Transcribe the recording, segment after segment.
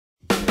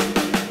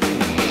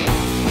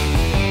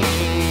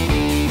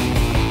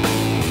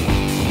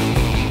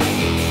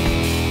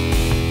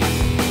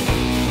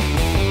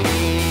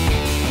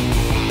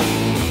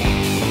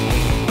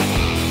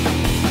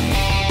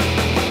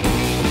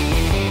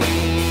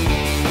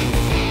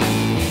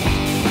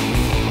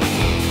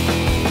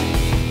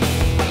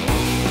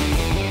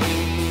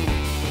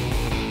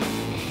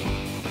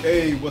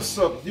What's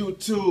up,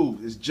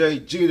 YouTube? It's Jay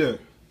Jeter.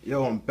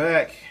 Yo, I'm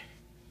back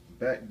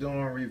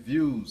doing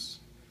reviews.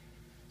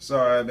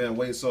 Sorry I've been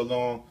waiting so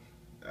long.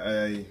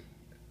 I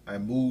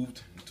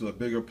moved to a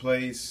bigger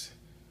place,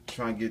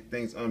 trying to get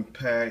things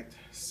unpacked,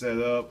 set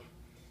up.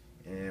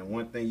 And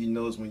one thing you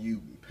notice when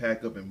you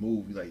pack up and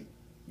move,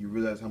 you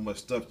realize how much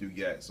stuff you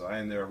got. So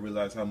I never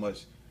realized how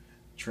much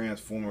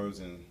Transformers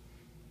and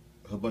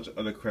a whole bunch of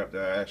other crap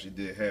that I actually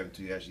did have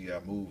until you actually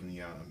got moved and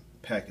you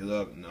pack it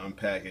up and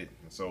unpack it.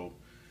 And so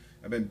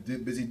I've been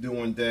busy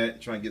doing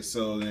that, trying to get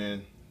settled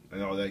in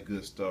and all that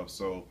good stuff.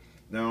 So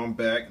now I'm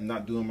back. I'm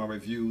not doing my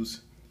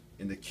reviews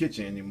in the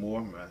kitchen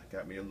anymore. I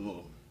got me a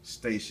little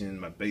station in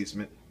my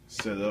basement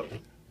set up,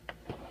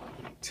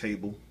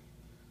 table.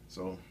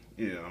 So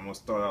yeah, I'm gonna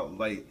start out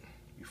light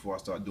before I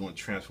start doing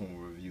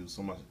Transformer reviews.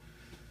 So I'm gonna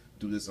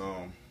do this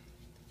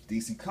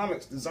DC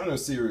Comics Designer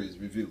Series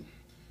review.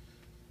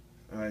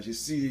 As you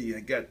see, I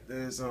got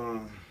this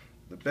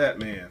the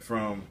Batman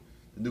from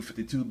the New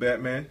 52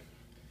 Batman.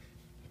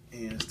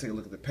 And let's take a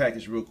look at the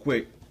package real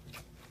quick.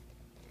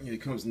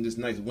 It comes in this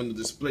nice window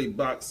display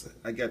box.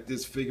 I got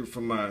this figure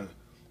from my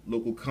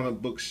local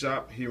comic book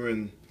shop here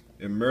in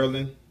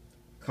Maryland.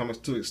 Comics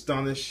to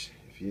Astonish.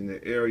 If you're in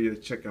the area,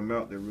 check them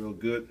out. They're real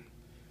good.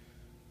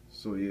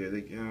 So yeah,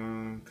 they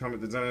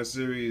Comic Designer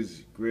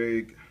Series.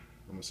 Greg,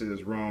 I'm gonna say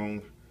this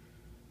wrong.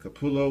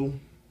 Capullo.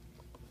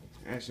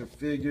 Action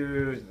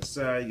figure. On the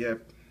side, you got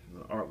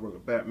the artwork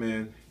of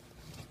Batman.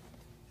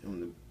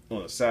 On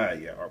the side,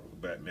 you got artwork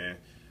of Batman.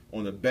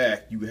 On the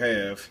back, you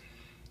have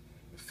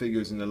the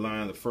figures in the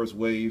line, the first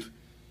wave.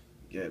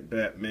 You got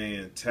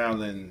Batman,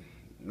 Talon,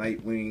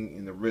 Nightwing,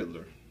 and the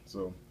Riddler.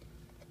 So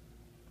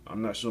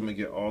I'm not sure I'm gonna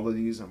get all of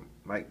these. I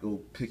might go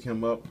pick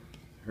him up.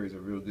 Here's a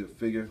real good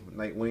figure with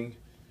Nightwing.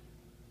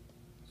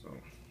 So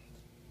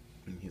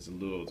and here's a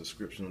little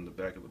description on the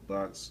back of the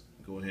box.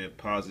 Go ahead,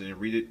 pause it,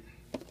 and read it.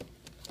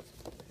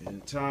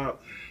 And the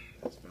top,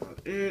 that's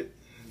about it.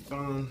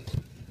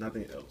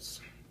 Nothing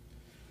else.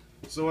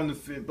 So in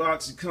the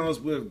box, he comes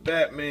with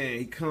Batman.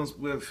 He comes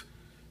with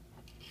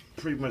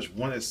pretty much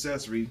one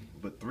accessory,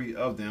 but three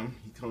of them.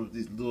 He comes with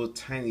these little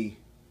tiny,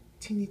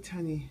 teeny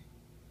tiny.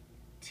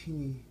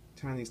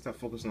 Stop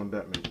focusing on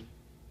Batman.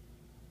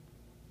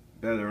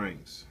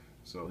 Batarangs.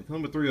 So he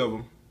comes with three of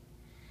them.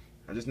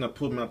 I just not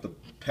pulled them out the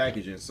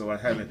packaging, so I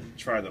haven't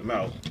tried them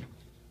out.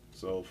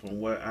 So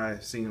from what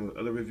I've seen with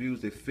other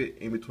reviews, they fit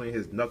in between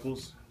his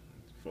knuckles.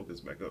 Focus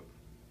back up.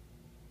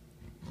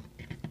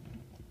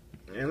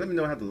 And let me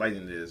know how the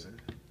lighting is.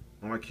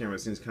 On my camera, it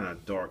seems kind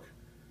of dark.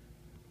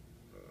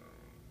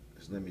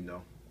 Just let me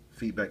know.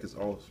 Feedback is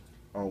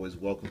always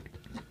welcome.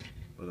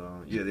 But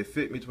yeah, they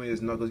fit between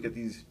his knuckles. Get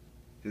these.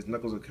 His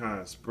knuckles are kind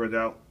of spread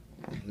out.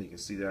 You can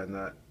see that or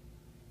not.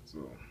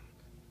 So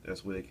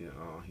that's where they can.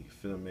 He can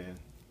fit them in.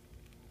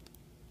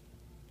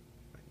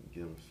 I can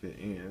get them to fit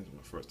in. It's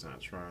my first time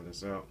trying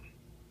this out.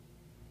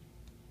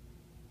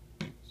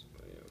 So,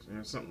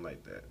 yeah, something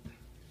like that.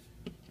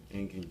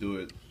 And you can do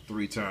it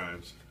 3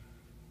 times.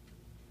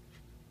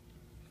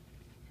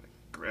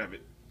 Grab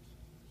it.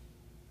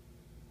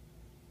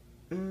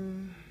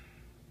 And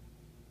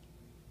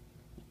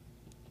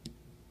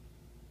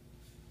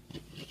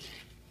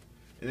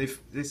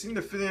they seem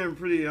to fit in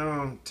pretty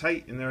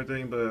tight and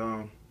everything, but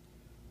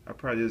I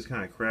probably just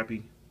kind of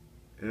crappy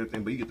and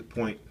everything. But you get the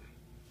point.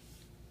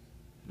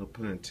 No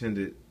pun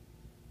intended.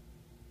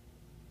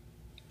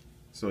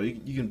 So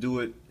you can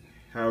do it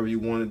however you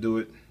want to do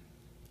it.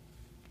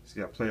 Just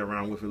gotta play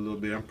around with it a little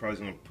bit. I'm probably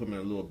gonna put them in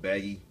a little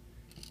baggie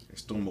and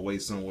store them away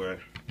somewhere.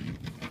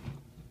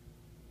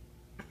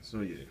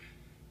 So yeah.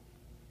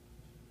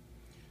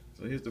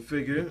 So here's the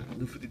figure,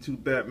 New 52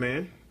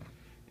 Batman,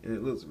 and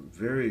it looks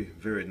very,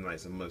 very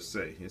nice, I must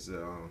say. It's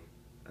a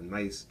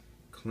nice,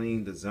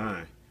 clean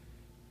design.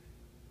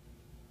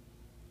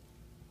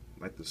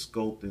 Like the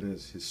sculpt in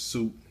his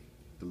suit,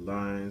 the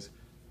lines,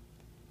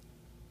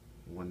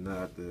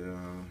 whatnot, the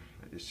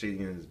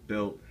shading in his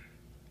belt.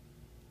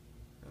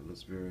 That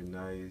looks very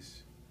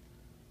nice.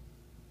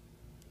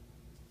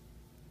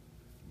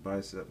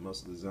 Bicep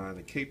muscle design.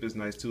 The cape is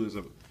nice too. It's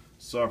a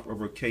soft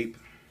rubber cape.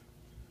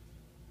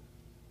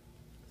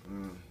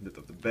 Lift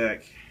up the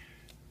back.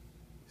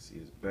 See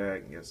his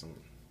back. You got some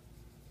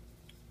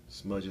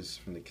smudges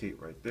from the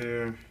cape right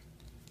there.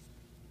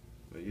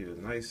 But yeah,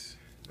 nice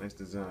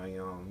design.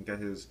 Got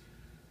his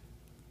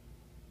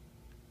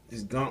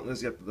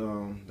gauntlets. Got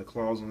the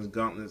claws on his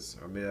gauntlets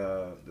are made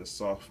out of the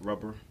soft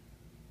rubber.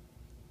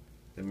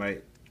 They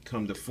might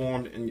come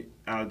deformed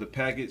out of the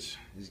package.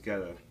 He's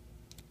gotta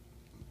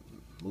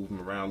move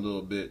them around a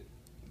little bit,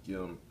 get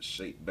them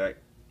shaped back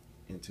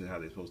into how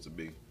they're supposed to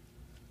be.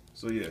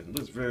 So yeah, it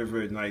looks very,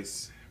 very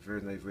nice.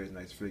 Very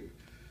nice figure.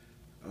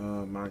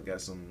 Mine got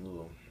some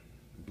little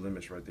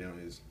blemish right there on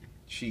his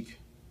cheek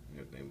and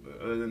everything. But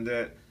other than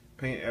that,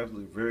 paint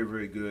absolutely very,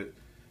 very good.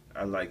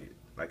 I like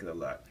it a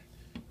lot.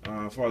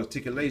 As far as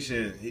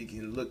articulation, he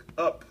can look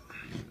up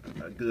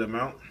a good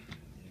amount.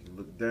 He can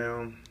look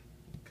down,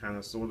 kind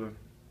of, sort of,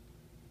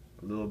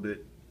 a little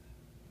bit,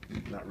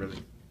 not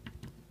really.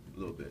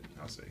 little bit,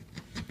 I'll say.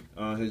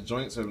 His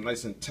joints are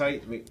nice and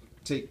tight.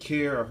 Take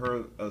care. I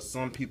heard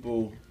some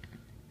people,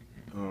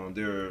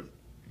 their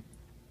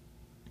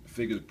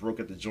figures broke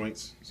at the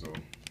joints, so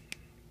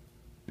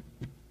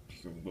you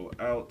can go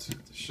out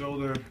at the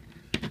shoulder.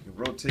 You can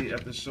rotate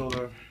at the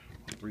shoulder,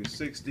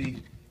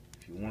 360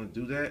 if you want to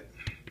do that.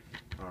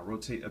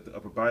 Rotate at the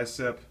upper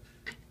bicep,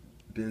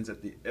 bends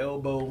at the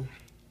elbow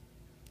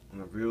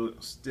on a real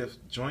stiff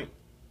joint.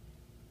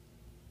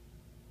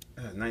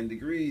 90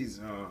 degrees.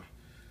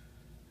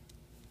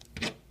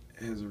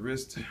 Has a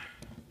wrist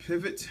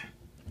pivot.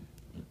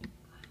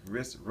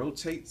 Wrist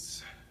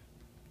rotates.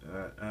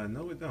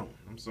 No, it don't.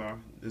 I'm sorry.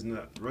 There's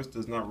not. Wrist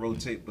does not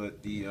rotate,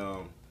 but the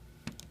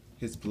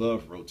his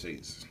glove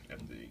rotates at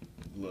the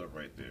glove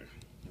right there,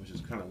 which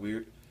is kind of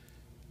weird.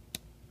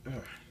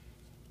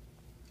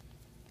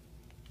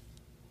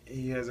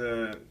 He has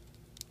a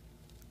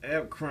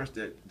ab crunch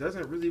that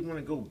doesn't really want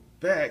to go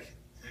back.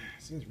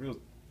 Seems real.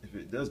 If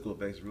it does go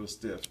back, it's real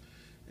stiff,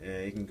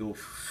 and you can go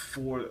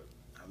forward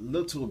a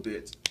little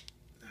bit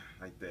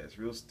like that. It's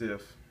real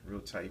stiff,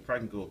 real tight. You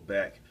probably can go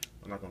back.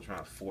 I'm not gonna try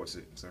to force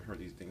it because I heard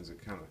these things are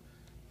kind of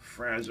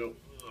fragile.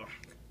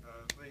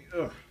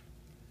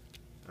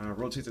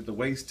 Rotates at the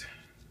waist.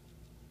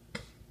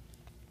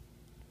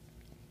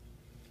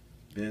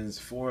 Bends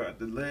forward at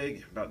the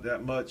leg about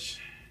that much.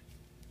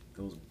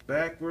 Goes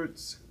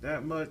backwards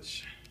that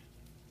much.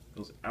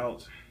 Goes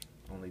out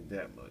only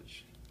that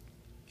much.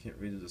 Can't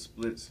really do the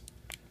splits.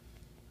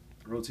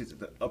 Rotates at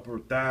the upper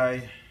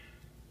thigh.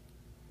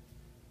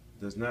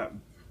 Does not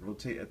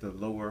rotate at the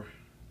lower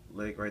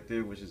leg right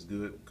there, which is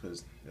good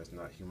because that's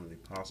not humanly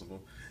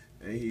possible.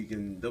 And he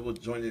can double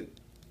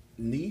jointed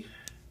knee.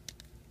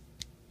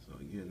 So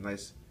you get a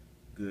nice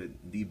good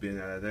knee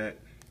bend out of that.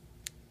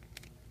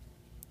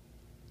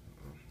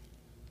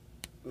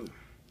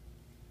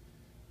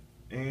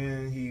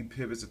 And he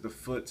pivots at the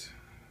foot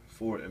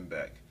forward and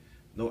back.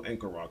 No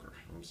ankle rocker,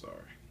 I'm sorry.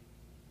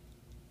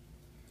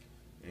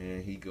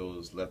 And he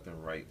goes left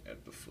and right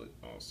at the foot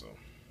also,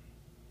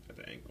 at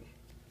the ankle.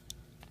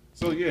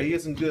 So yeah, he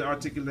has some good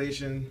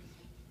articulation.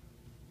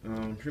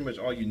 Pretty much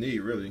all you need,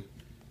 really.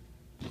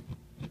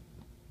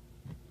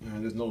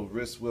 There's no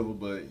wrist swivel,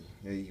 but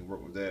yeah, you can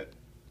work with that.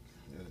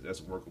 Yeah,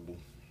 that's workable.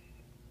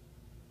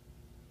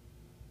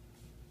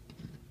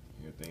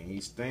 Everything.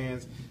 He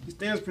stands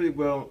pretty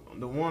well.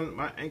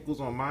 My ankles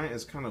on mine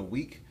is kind of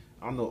weak.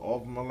 I don't know if all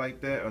of them are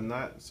like that or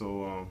not,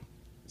 so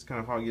it's kind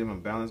of hard to get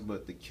them balanced.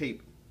 But the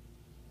cape,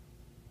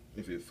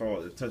 if it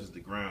falls, it touches the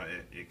ground,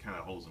 it kind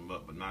of holds them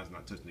up. But now it's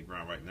not touching the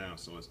ground right now,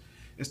 so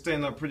it's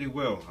staying up pretty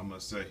well, I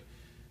must say.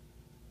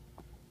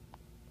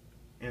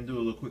 And do a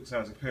little quick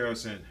size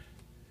comparison.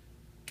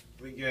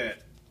 We got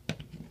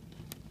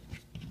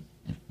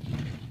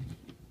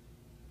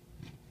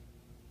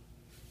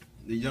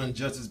the Young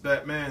Justice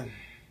Batman,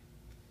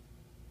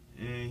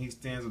 and he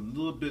stands a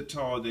little bit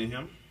taller than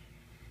him.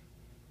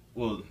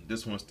 Well,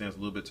 this one stands a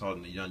little bit taller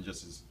than the Young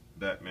Justice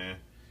Batman.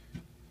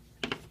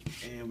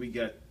 And we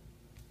got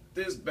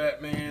this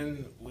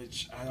Batman,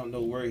 which I don't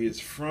know where he's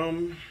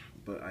from,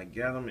 but I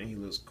got him and he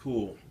looks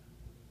cool.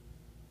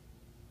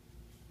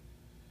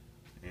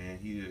 And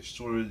he is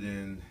shorter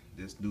than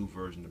this new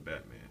version of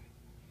Batman.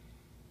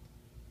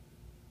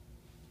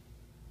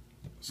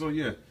 So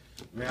yeah,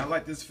 man, I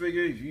like this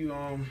figure. If you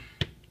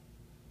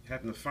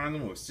happen to find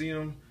them or see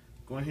them,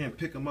 go ahead and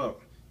pick them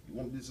up.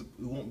 You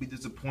won't be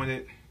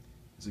disappointed.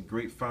 It's a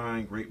great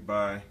find, great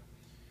buy.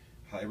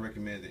 Highly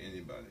recommend it to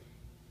anybody.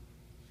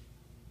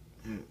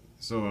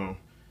 So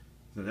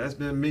that's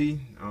been me,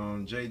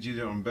 Jay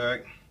Jeter. I'm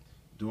back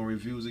doing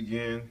reviews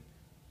again.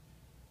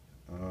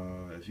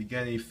 If you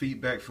got any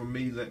feedback from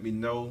me, let me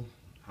know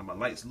how my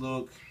lights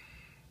look.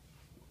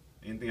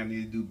 Anything I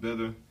need to do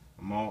better.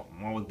 I'm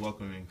always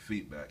welcoming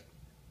feedback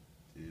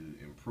to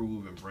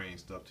improve and bring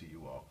stuff to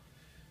you all.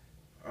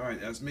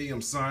 Alright, that's me.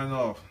 I'm signing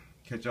off.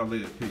 Catch y'all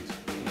later. Peace.